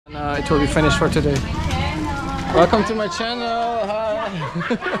It will be finished for today. Welcome to my channel.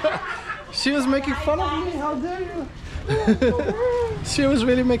 Hi. She was making fun of me. How dare you? She was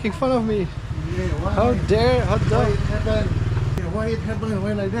really making fun of me. How dare? How dare? Why it happened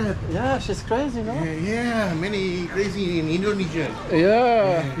when like that? Yeah, she's crazy, no? Yeah, many crazy in Indonesia.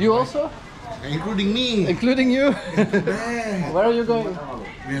 Yeah. You also? Including me. Including you? Where are you going?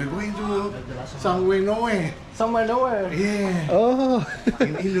 We are going to somewhere nowhere. Somewhere nowhere? Yeah. Oh.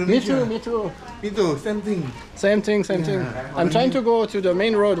 In Indonesia. Me too. Me too, same thing. Same thing. I'm trying to go to the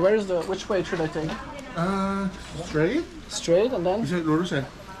main road. Which way should I take? Straight? Straight and then? Bisa lurus ya?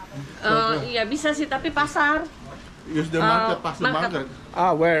 Ya bisa sih, tapi pasar. Use the market, past the market.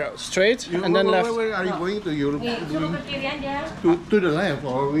 Ah, where? Straight and then left? Where are you going to? You're Suruh ke kiri aja. to the left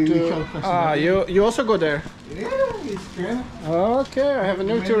or we shall pass. You also go there? Yeah, it's can. Okay, I have a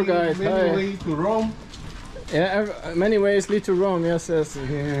new tour guide. Many way to Rome. Yeah, many ways lead to Rome. Yes.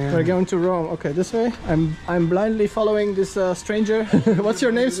 Yeah. We're going to Rome. Okay, this way. I'm blindly following this stranger. What's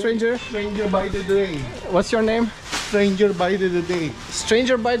your name, stranger? Stranger by the day. What's your name? Stranger by the day.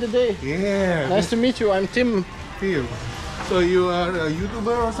 Stranger by the day. Yeah. Nice to meet you. I'm Tim. Tim. So you are a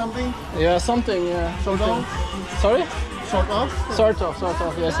YouTuber or something? Yeah, something. Yeah, something. Sorry? Sort of. Sort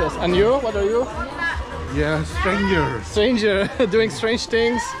of. Yes. And you? What are you? Yeah, stranger. Stranger, doing strange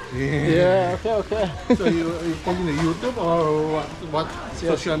things. Yeah. Okay. So you in the YouTube or what?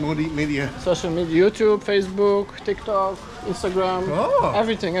 Social media? Social media. YouTube, Facebook, TikTok, Instagram. Oh.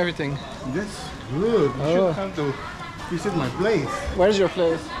 Everything. That's good. You should have to visit my place. Where's your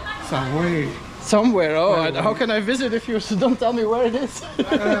place? Somewhere. Oh, how can I visit if you don't tell me where it is? In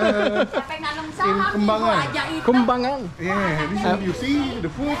Kumbangan. Yeah, this is, you see the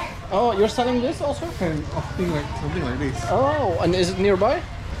food. Oh, you're selling this also? And something like this. Oh, and is it nearby?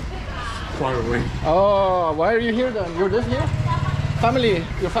 Far away. Oh, why are you here then? You live here?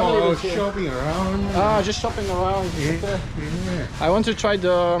 Your family lives here? Shopping around. Just shopping around. Yeah. Okay. Yeah. I want to try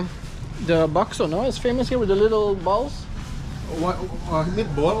the bakso, no? It's famous here with the little balls. What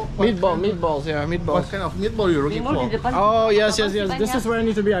meatball? Meatballs, yeah, meatballs. What kind of meatball you're looking for? Oh, yes. This is where I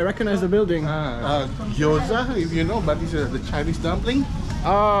need to be. I recognize the building. Gyoza, if you know, but this is the Chinese dumpling.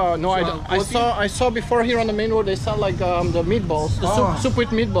 Oh, no, I saw before here on the main road they sell like the meatballs, the soup with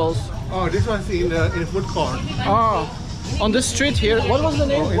meatballs. Oh, this one's in the food court. Oh, on the street here. What was the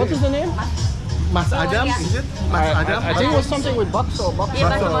name? What is the name? Mas Adam, is it? Mas Adam? I think it was something with bakso. Iya,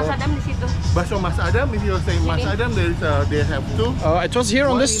 bakso Mas Adam di situ. Bakso Mas Adam, if you say Mas Adam, they have two. It was here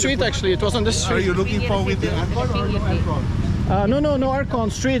on this street actually. It was on this street. Are you looking for with the aircon or no aircon? No aircon.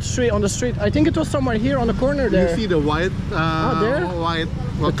 Street on the street. I think it was somewhere here on the corner there. You see the white, there? white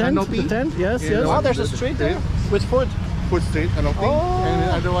The tent. Yes. Oh, there's a street there with food. Food street kind of thing. Oh. And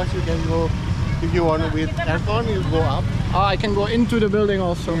otherwise you can go, if you want with aircon, you go up. I can go into the building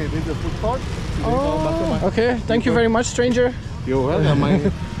also. Yeah, this is the food court. Okay, thank you very much, stranger. You're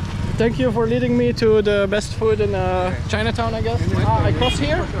welcome. Thank you for leading me to the best food in Chinatown, I guess. I cross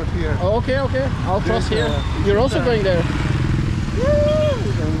here? Oh, okay. I'll cross here. You're also going there?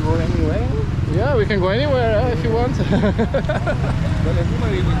 You can go anywhere. Yeah, we can go anywhere if you want. But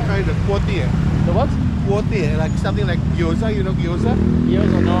everybody will try the kuotie. The what? Kuotie, like something like gyoza, you know gyoza?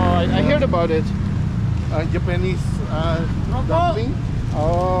 Gyoza, no, I heard about it. Japanese dumpling.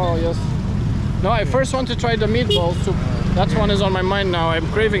 Oh, yes. No, I first want to try the meatball soup. That one is on my mind now. I'm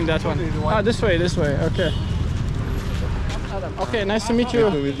craving that one. This way. Okay. Okay, nice to meet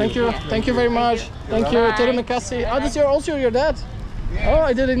you. Thank you very much. Thank you. Terima kasih. This is also your dad. Oh,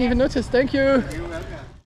 I didn't even notice. Thank you.